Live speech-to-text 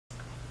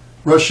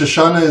Rosh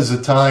HaShana is a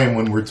time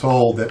when we're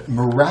told that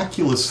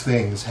miraculous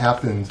things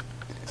happened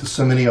to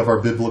so many of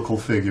our biblical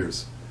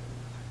figures.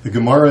 The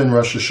Gemara in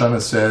Rosh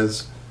HaShana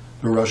says,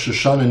 "Rosh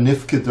HaShana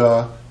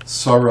nifkeda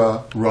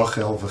Sarah,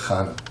 Rachel,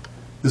 ve-chatima."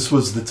 This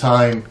was the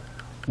time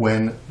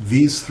when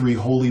these three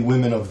holy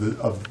women of the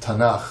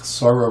Tanakh,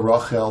 Sarah,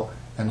 Rachel,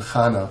 and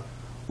Chana,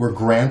 were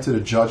granted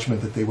a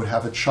judgment that they would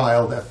have a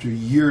child after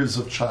years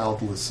of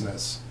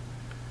childlessness.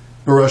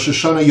 Rosh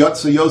HaShana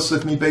Yatsa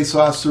Yosef mi Beis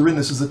HaAsurin.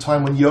 This is the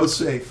time when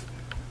Yosef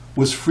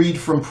was freed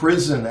from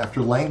prison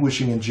after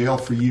languishing in jail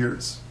for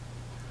years.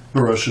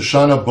 Rosh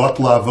HaShana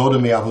Batla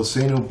Avoda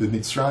me'avosenu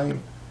b'Mitzrayim.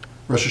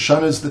 Rosh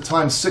HaShana is the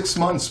time 6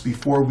 months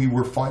before we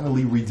were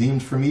finally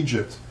redeemed from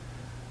Egypt,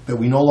 that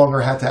we no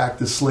longer had to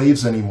act as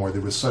slaves anymore. There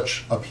was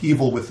such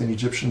upheaval within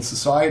Egyptian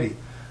society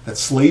that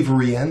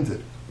slavery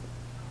ended.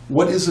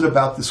 What is it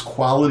about this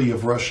quality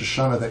of Rosh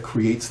HaShana that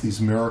creates these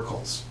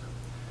miracles?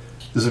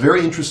 There's a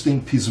very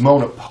interesting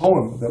pizmon, a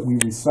poem that we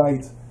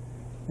recite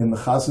in the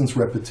Chazan's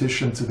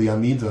repetition to the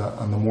Amidah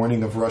on the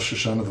morning of Rosh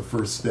Hashanah, the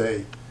first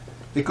day.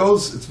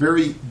 It's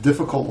very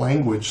difficult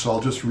language, so I'll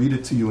just read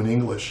it to you in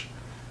English.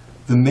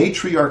 The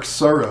matriarch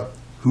Sarah,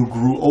 who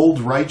grew old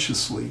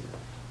righteously,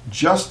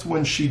 just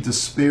when she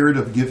despaired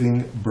of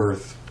giving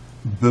birth,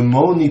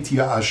 b'mo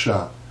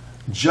nitya'asha,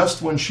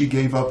 just when she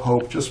gave up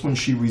hope, just when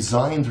she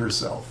resigned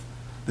herself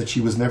that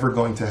she was never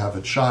going to have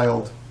a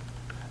child,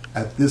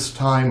 at this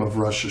time of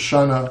Rosh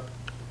Hashanah,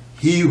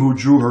 he who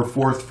drew her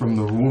forth from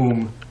the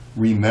womb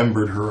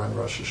remembered her on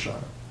Rosh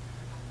Hashanah.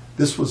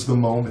 This was the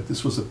moment,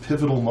 this was a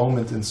pivotal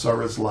moment in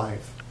Sarah's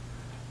life,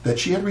 that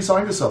she had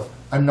resigned herself.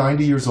 I'm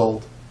 90 years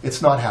old,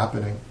 it's not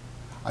happening.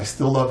 I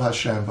still love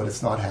Hashem, but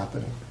it's not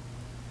happening.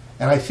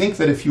 And I think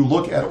that if you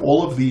look at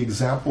all of the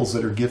examples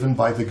that are given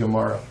by the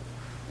Gemara,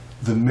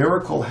 the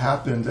miracle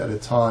happened at a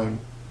time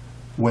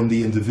when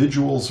the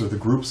individuals or the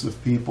groups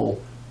of people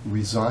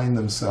resign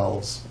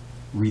themselves.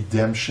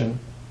 Redemption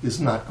is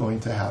not going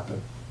to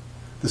happen.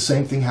 The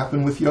same thing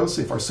happened with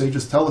Yosef. Our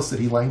sages tell us that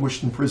he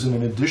languished in prison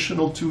an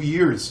additional 2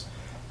 years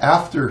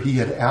after he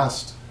had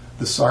asked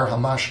the Sar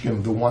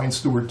Hamashkim, the wine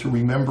steward, to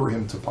remember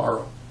him to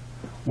Paro.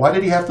 Why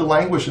did he have to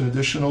languish an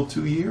additional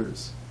 2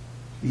 years?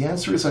 The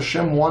answer is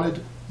Hashem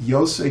wanted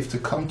Yosef to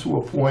come to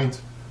a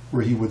point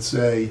where he would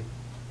say,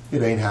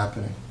 it ain't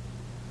happening.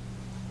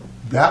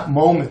 That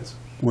moment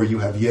where you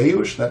have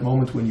Yeush, that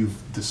moment when you've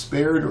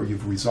despaired or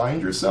you've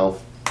resigned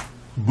yourself,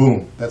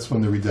 boom, that's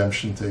when the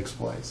redemption takes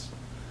place.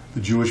 The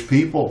Jewish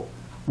people,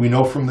 we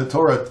know from the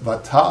Torah,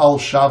 Vata'al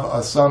shav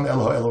asam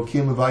elo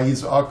elokim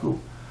vayiz'aku,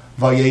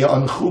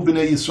 vaye'anchu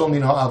b'nei Yisrael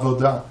min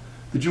ha'avodah.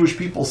 The Jewish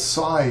people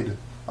sighed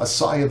a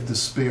sigh of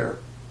despair.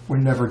 We're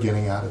never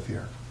getting out of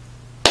here.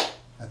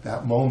 At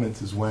that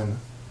moment is when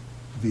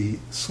the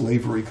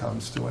slavery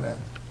comes to an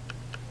end.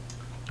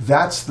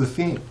 That's the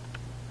theme.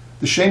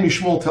 The Shem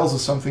Yishmuel tells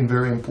us something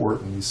very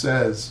important. He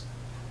says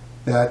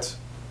that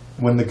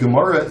when the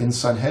Gemara in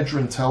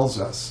Sanhedrin tells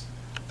us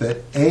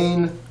that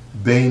Ein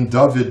Bein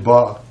David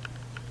Ba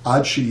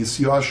Ad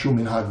Sheyisyashu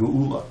Min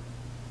HaGeula,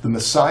 the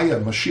Messiah,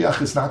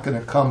 Mashiach, is not going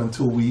to come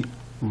until we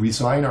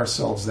resign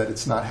ourselves that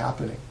it's not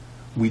happening.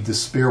 We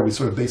despair, we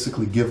sort of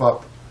basically give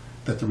up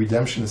that the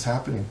redemption is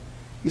happening.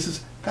 He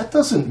says, that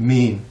doesn't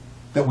mean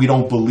that we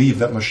don't believe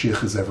that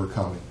Mashiach is ever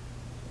coming.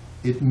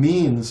 It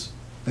means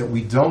that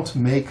we don't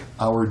make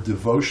our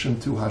devotion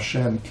to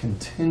Hashem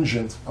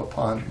contingent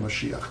upon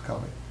Mashiach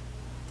coming.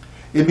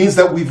 It means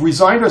that we've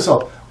resigned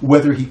ourselves,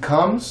 whether he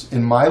comes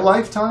in my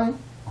lifetime,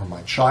 or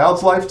my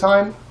child's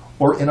lifetime,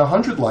 or in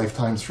 100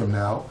 lifetimes from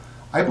now.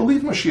 I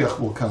believe Mashiach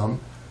will come,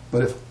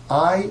 but if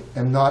I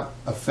am not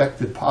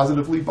affected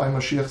positively by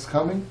Mashiach's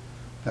coming,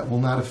 that will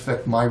not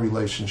affect my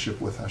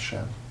relationship with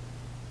Hashem.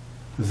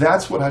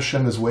 That's what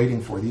Hashem is waiting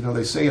for. You know,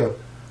 they say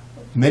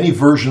many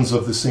versions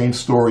of the same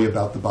story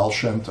about the Baal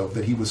Shem Tov,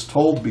 that he was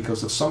told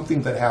because of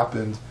something that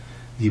happened,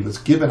 he was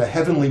given a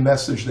heavenly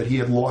message that he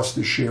had lost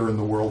his share in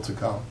the world to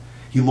come.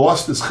 He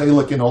lost his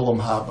chelik in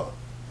Olam Haba.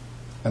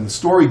 And the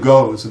story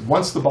goes that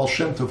once the Baal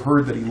Shem Tov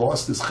heard that he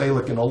lost his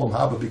chelik in Olam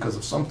Haba because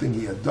of something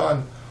he had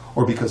done,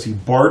 or because he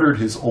bartered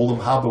his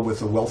Olam Haba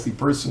with a wealthy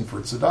person for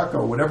tzedakah,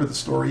 or whatever the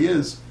story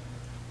is,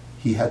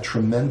 he had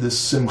tremendous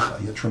simcha,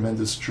 he had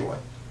tremendous joy.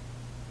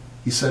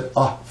 He said,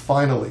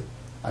 finally,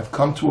 I've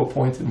come to a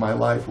point in my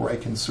life where I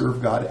can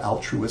serve God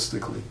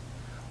altruistically,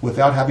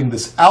 without having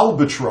this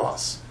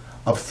albatross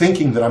of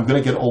thinking that I'm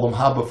going to get Olam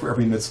Haba for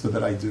every mitzvah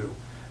that I do.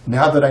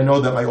 Now that I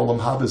know that my Olam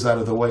Haba is out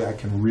of the way, I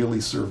can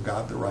really serve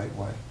God the right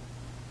way.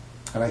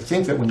 And I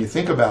think that when you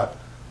think about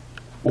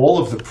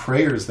all of the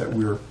prayers that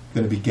we're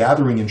going to be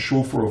gathering in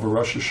shul for over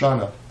Rosh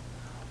Hashanah,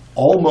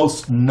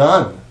 almost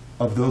none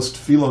of those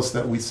tefillos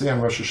that we say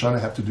on Rosh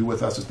Hashanah have to do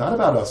with us. It's not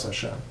about us,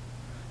 Hashem.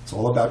 It's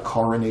all about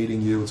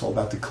coronating you. It's all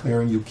about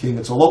declaring you king.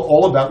 It's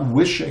all about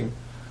wishing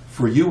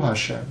for you,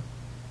 Hashem,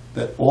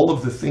 that all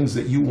of the things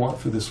that you want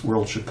for this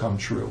world should come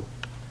true.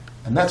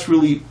 And that's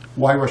really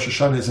why Rosh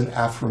Hashanah is an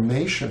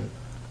affirmation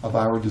of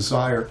our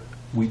desire.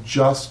 We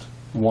just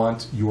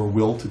want your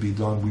will to be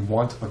done. We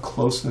want a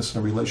closeness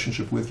and a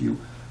relationship with you,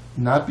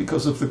 not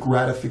because of the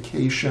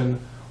gratification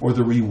or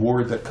the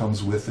reward that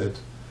comes with it.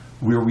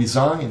 We're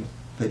resigned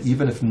that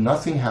even if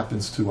nothing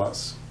happens to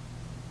us,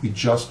 we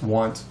just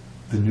want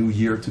the new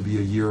year to be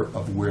a year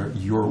of where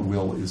your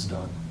will is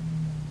done.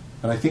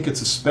 And I think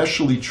it's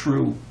especially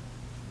true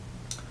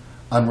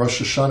on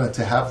Rosh Hashanah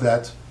to have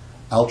that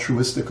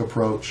altruistic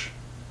approach,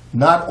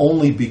 not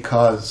only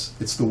because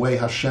it's the way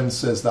Hashem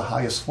says the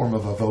highest form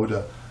of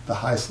avoda, the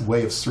highest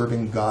way of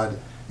serving God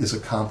is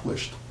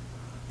accomplished,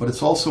 but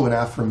it's also an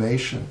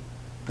affirmation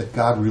that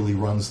God really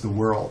runs the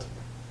world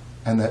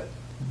and that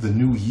the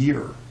new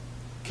year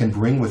can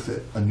bring with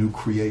it a new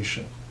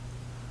creation.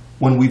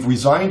 When we've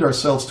resigned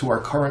ourselves to our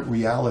current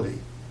reality,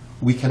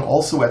 we can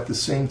also at the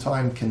same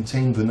time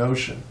contain the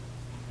notion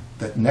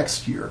that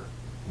next year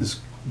is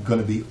going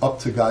to be up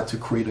to God to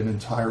create an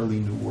entirely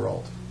new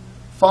world.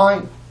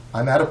 Fine,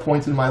 I'm at a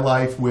point in my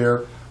life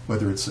where,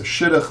 whether it's a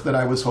shidduch that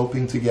I was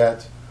hoping to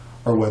get,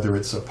 or whether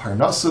it's a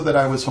parnasa that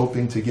I was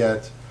hoping to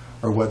get,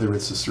 or whether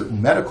it's a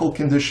certain medical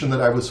condition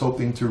that I was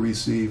hoping to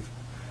receive,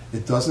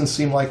 it doesn't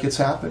seem like it's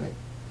happening.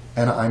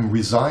 And I'm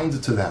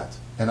resigned to that,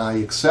 and I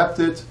accept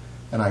it,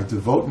 and I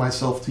devote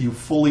myself to you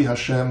fully,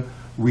 Hashem,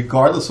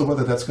 regardless of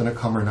whether that's going to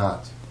come or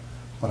not.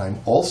 But I'm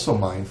also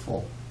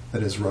mindful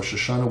that as Rosh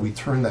Hashanah, we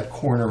turn that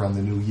corner on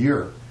the new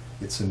year.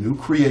 It's a new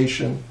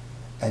creation,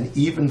 and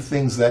even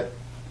things that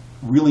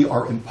really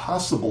are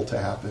impossible to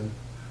happen,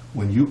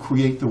 when you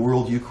create the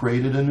world, you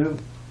create it anew.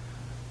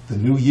 The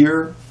new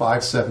year,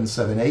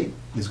 5778,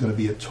 is going to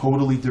be a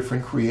totally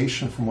different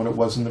creation from what it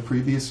was in the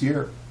previous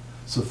year.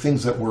 So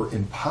things that were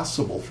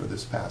impossible for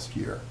this past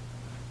year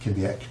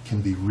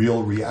can be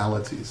real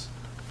realities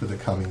for the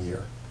coming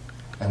year.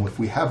 And if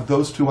we have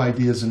those two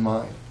ideas in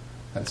mind,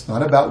 that it's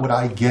not about what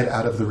I get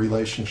out of the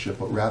relationship,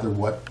 but rather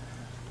what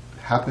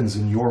happens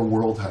in your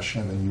world,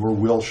 Hashem, and your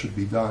will should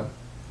be done.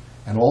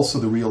 And also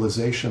the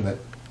realization that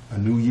a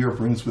new year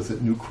brings with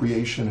it new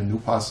creation and new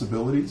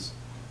possibilities.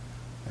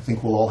 I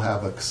think we'll all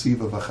have a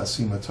ksiva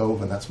ve-chatima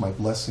tov, and that's my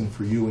blessing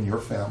for you and your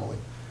family.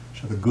 You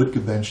should have a good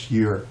gebenched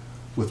year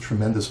with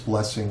tremendous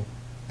blessing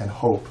and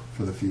hope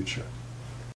for the future.